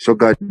 So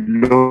God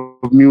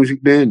love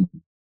music then.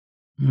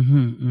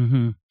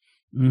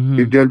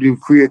 If the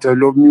creator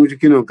love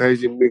music, you know,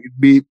 guys, it make it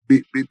be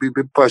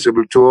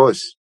possible to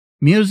us.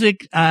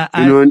 Music, you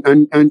know,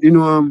 and you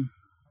know,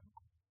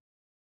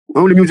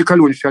 only music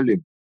alone shall live.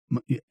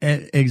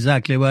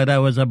 Exactly what I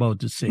was about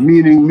to say.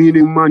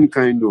 Meaning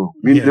mankind, though.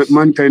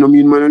 Mankind don't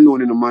mean man alone,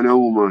 you know, man and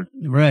woman.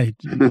 Right.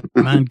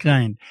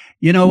 Mankind.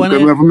 You know, when we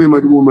have to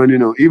remember the woman, you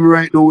know. Even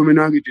right now, women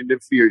are getting the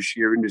fair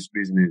share in this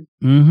business.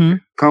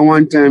 Because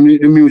one time,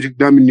 the music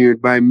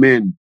dominated by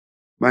men,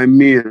 by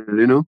male,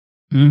 you know.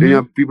 Then you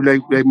have people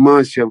like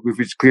Marcia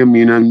Griffiths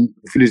Clement and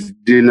Phyllis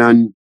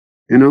Dillon,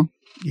 you know.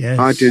 Yes.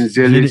 Art and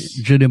Zealous.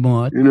 Judy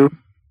Mott. You know.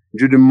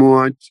 Judy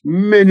Mott.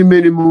 Many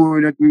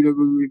more that we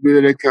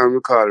can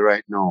recall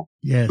right now.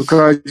 Yes.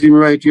 Because even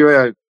right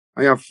here,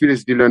 I have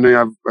Phyllis Dillon, I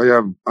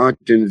have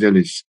Art and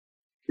Zealous,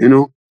 you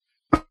know.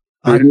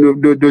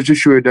 And those to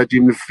show that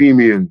even the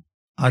female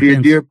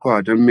played their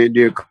part and made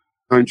their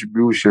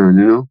contribution,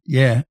 you know.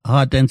 Yeah,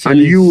 Art and Zealous.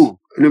 And you.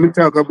 Let me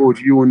talk about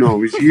you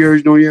now. It's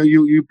years now,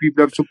 you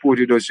people have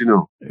supported us, you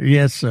know.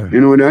 Yes, sir. You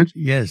know that?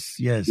 Yes.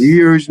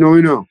 Years now,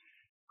 you know.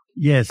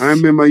 Yes. I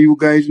remember you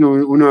guys, you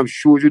know, when I have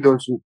shows with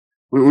us,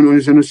 when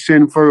you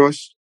send for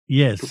us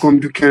to come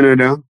to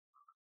Canada.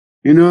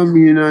 You know what I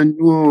mean? And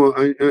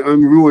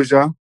I'm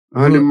Rosa,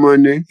 and the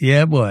money.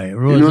 Yeah, boy.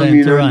 Rosa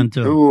in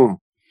Toronto.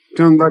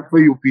 Thank God for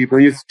you people.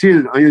 And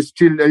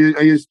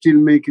you're still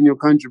making your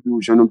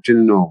contribution up till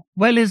now.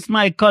 Well, it's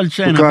my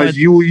culture. Because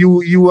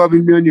you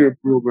having me on your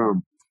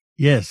program.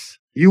 Yes.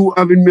 You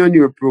having me on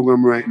your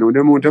program right now. The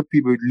amount of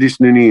people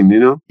listening in, you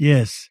know?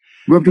 Yes.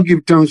 We have to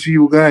give thanks to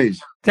you guys.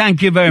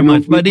 Thank you very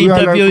much. But the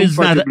interview is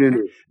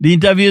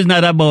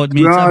not about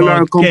me. It's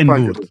about Ken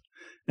Boothe.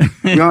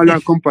 We all are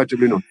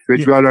compatible, you know.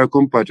 We all are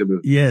compatible.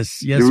 Yes.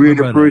 The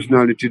radio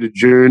personality, the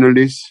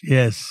journalist.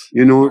 Yes.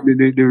 You know,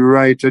 the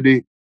writer,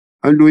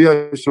 and we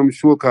have some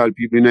so-called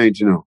people in it,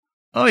 you know.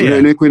 Oh, yeah.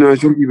 Like when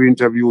some people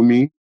interview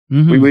me,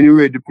 when you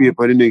read the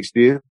paper the next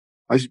day,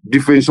 it's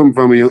different something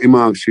from your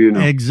remarks, you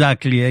know.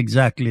 Exactly. And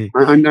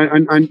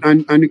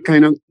it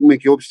kind of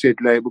make you upset,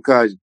 like,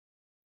 because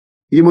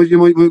you must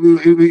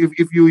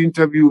if you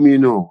interview me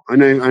now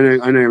and I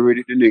read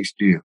it the next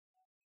day,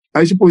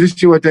 I suppose you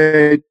see what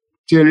I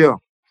tell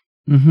you.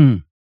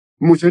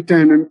 Most of the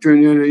time,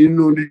 you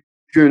know, the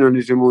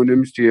journalism on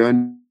them stay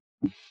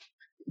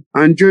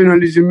and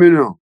journalism, you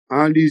know,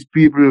 all these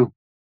people,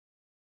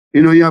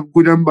 you know, you have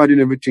good and bad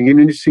in everything, even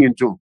in the singing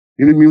too,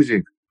 in the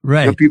music.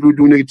 Right. You have people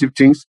do negative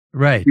things.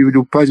 Right. People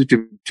do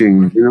positive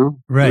things, you know.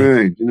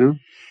 Right. You know.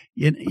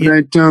 And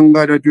I thank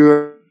God that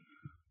you're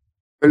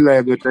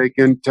alive, that I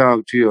can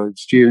talk to you,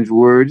 exchange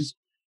words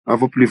of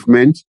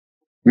upliftment,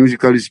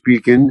 musically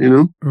speaking, you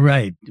know.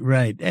 Right.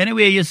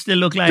 Anyway, you still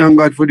look like... Thank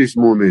God for this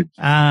moment.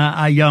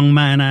 A young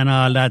man and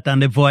all that,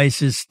 and the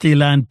voice is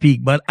still on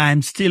peak, but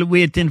I'm still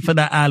waiting for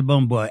the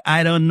album, boy.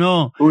 I don't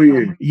know. Oh,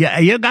 yeah. Yeah,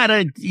 you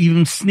gotta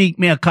even sneak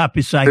me a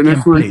copy so I can play.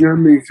 And that's what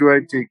make sure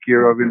I take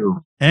care of, you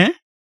know. Eh?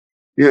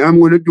 Yeah, I'm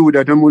going to do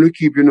that. I'm going to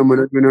keep your number.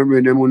 That when I'm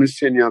ready, I'm going to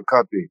send you a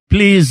copy.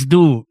 Please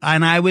do.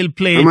 And I will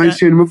play it. I might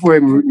send before I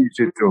release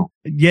it, too.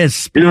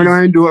 Yes, please. You know what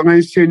I do? I'm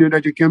going to send you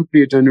that you can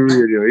play it on the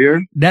radio, yeah?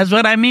 That's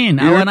what I mean.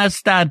 Yeah? I want to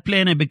start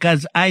playing it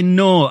because I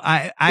know,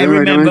 I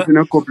remember. Right, I'm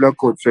a couple of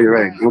cuts, so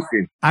right,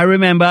 okay. I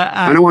remember.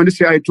 And I want to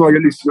say hi to all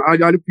your listeners, all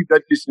the people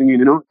that listening in,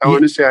 you know? I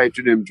want to say hi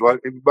to them, to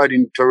everybody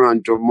in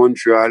Toronto,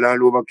 Montreal,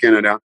 all over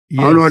Canada,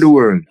 all over the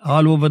world.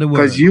 All over the world.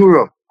 Because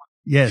Europe.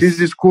 Yes. Since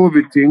this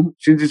COVID thing,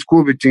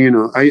 you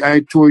know,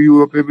 I tour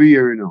Europe every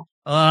year, you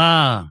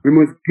know. We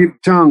must give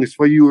thanks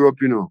for Europe,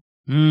 you know.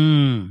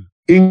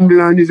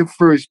 England is the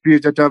first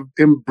place that have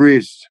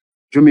embraced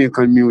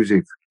Jamaican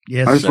music.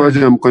 Yes, as far as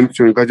I'm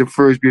concerned, because the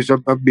first place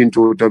I've been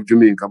to out of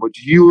Jamaica. But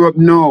Europe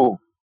now,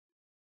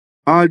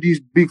 all these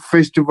big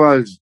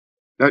festivals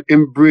that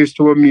embrace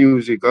our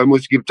music, I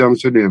must give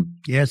thanks to them.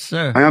 Yes,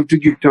 sir. I have to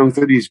give thanks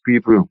to these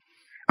people.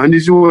 And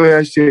this is why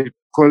I say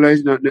color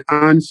is not the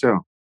answer.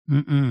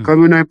 Because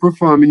when I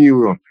perform in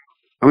Europe,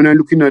 and when I'm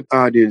looking at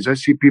audience, I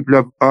see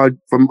people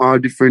from all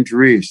different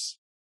race.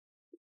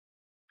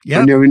 Yep.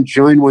 And they're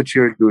enjoying what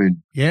you're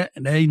doing. Yeah,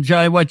 they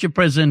enjoy what you're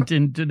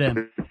presenting to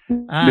them.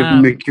 They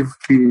make you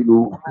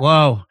feel...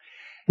 Wow.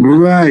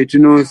 Right,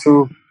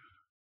 so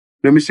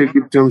let me say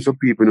give thanks to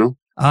people,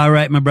 All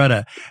right, my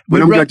brother.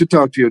 But I'm glad to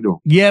talk to you,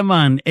 though. Yeah,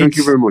 man. Thank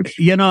you very much.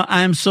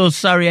 I'm so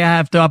sorry. I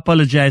have to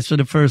apologize for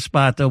the first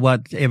part of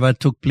whatever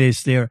took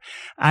place there.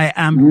 I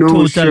am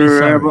totally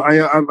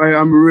sorry.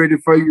 I'm ready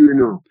for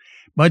you,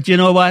 But you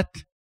know what?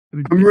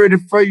 I'm ready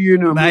for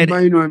you, I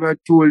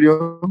told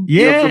you.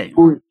 Yeah.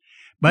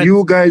 But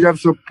you guys have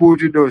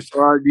supported us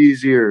all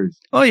these years.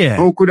 Oh, yeah.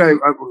 How could I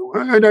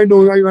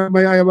know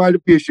I have all the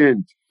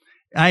patience.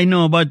 I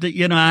know, but,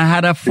 I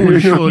had a full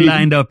show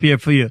lined up here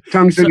for you.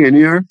 Thanks again,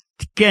 here.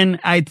 Ken,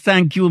 I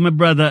thank you, my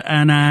brother,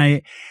 and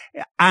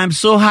I'm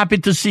so happy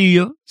to see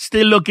you.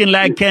 Still looking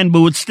like Ken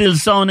Boothe, still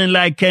sounding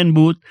like Ken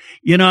Boothe.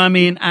 You know what I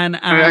mean? And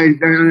I'm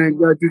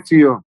glad to see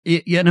you.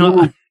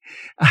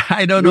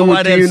 I don't know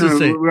what else to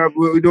say.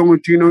 We don't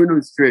want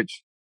to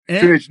stretch. Yeah.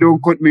 Stretch,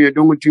 don't cut me. I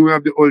don't want we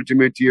have the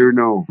ultimate here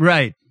now.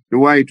 Right. The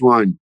white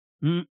one.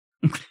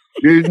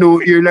 There's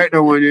no ear like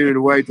that one, the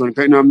white one.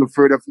 Kind of I'm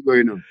afraid of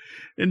going on.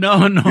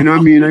 No. You know what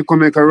I mean? I come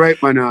make a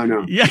ripe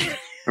banana. Yeah.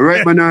 A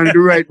ripe banana, the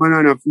right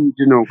banana fruit,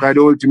 because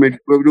the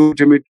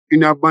ultimate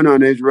in a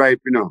banana is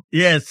ripe,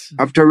 Yes.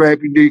 After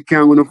ripe, they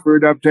can't go no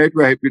further after it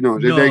ripe,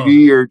 It's like a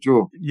year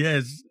too.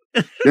 Yes.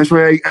 That's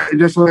why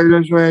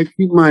I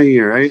keep my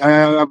ear. I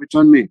have it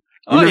on me.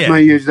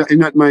 It's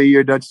not my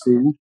ear that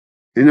sing.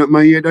 It's not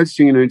my ear that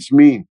singing, it's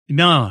me.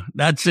 No,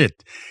 that's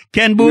it.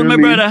 Ken Boothe, my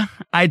brother,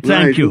 I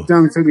thank you.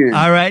 Thanks again.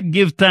 All right,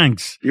 give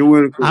thanks. You're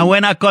welcome. And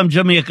when I come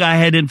Jamaica, I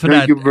head in for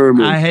that. Thank you very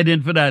much. I head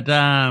in for that.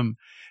 And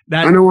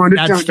I want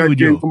to thank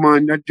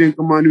that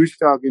gentleman who's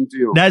talking to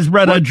you. That's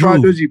Brother Drew. What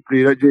part does he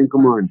play, that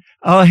gentleman?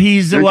 Oh,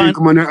 he's the one. That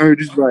gentleman I heard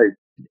his right.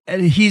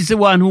 He's the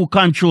one who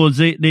controls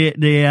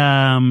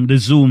the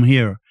Zoom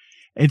here.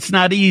 It's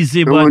not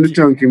easy, but... I want to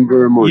thank him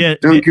very much. Yeah,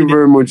 thank you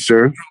very much,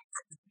 sir.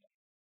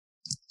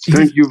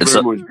 Thank you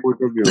very much,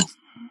 both of you.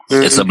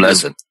 It's a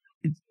blessing.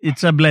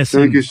 It's a blessing.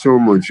 Thank you so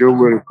much. You're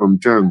welcome.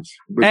 Thanks.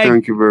 But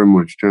thank you very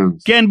much.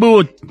 Thanks. Ken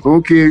Boothe.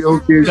 Okay.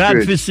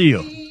 Glad to see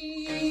you.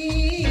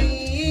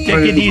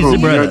 Take it easy,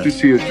 brother. Glad to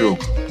see you too.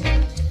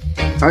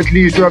 At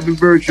least you have the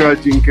virtual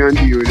thing, can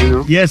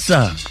do, Yes,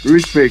 sir.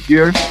 Respect,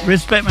 yeah?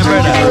 Respect, my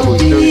brother.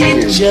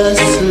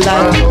 Just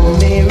like a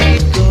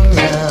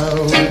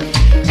merry-go-round,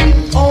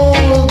 with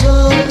all the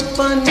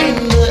fun in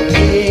the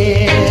air.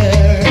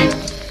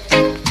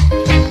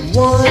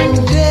 One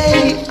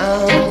day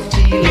I'm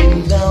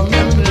feeling down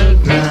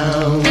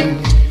underground,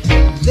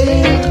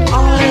 then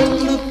I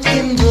look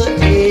in the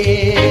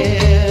air.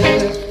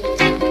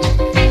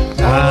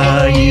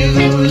 Are you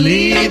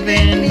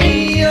leaving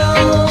me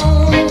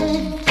on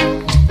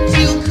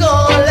to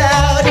call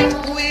out?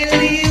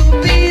 Will you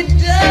be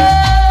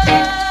done?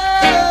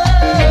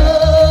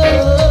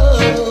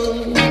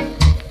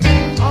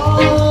 I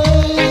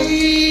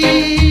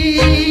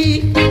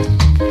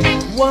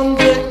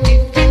wonder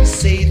if you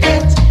say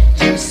that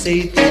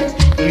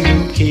you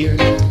care.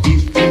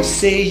 If you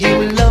say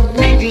you love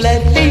me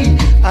gladly,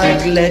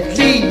 I'd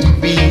gladly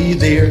be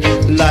there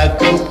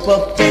like a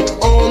puppet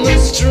on the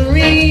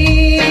string.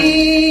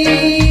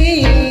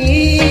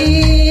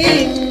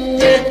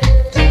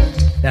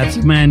 That's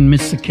the man,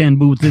 Mr. Ken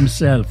Boothe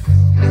himself.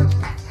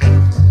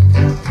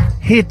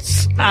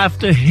 Hits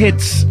after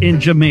hits in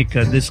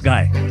Jamaica, this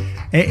guy.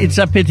 It's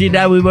a pity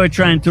that we were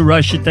trying to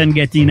rush it and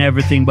get in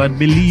everything, but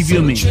believe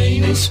you me,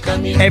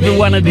 every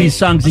one of these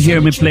songs you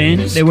hear me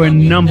playing, they were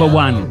number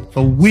one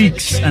for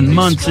weeks and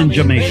months in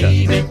Jamaica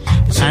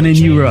and in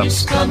Europe.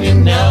 So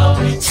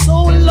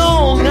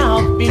long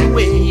I've been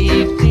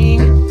waiting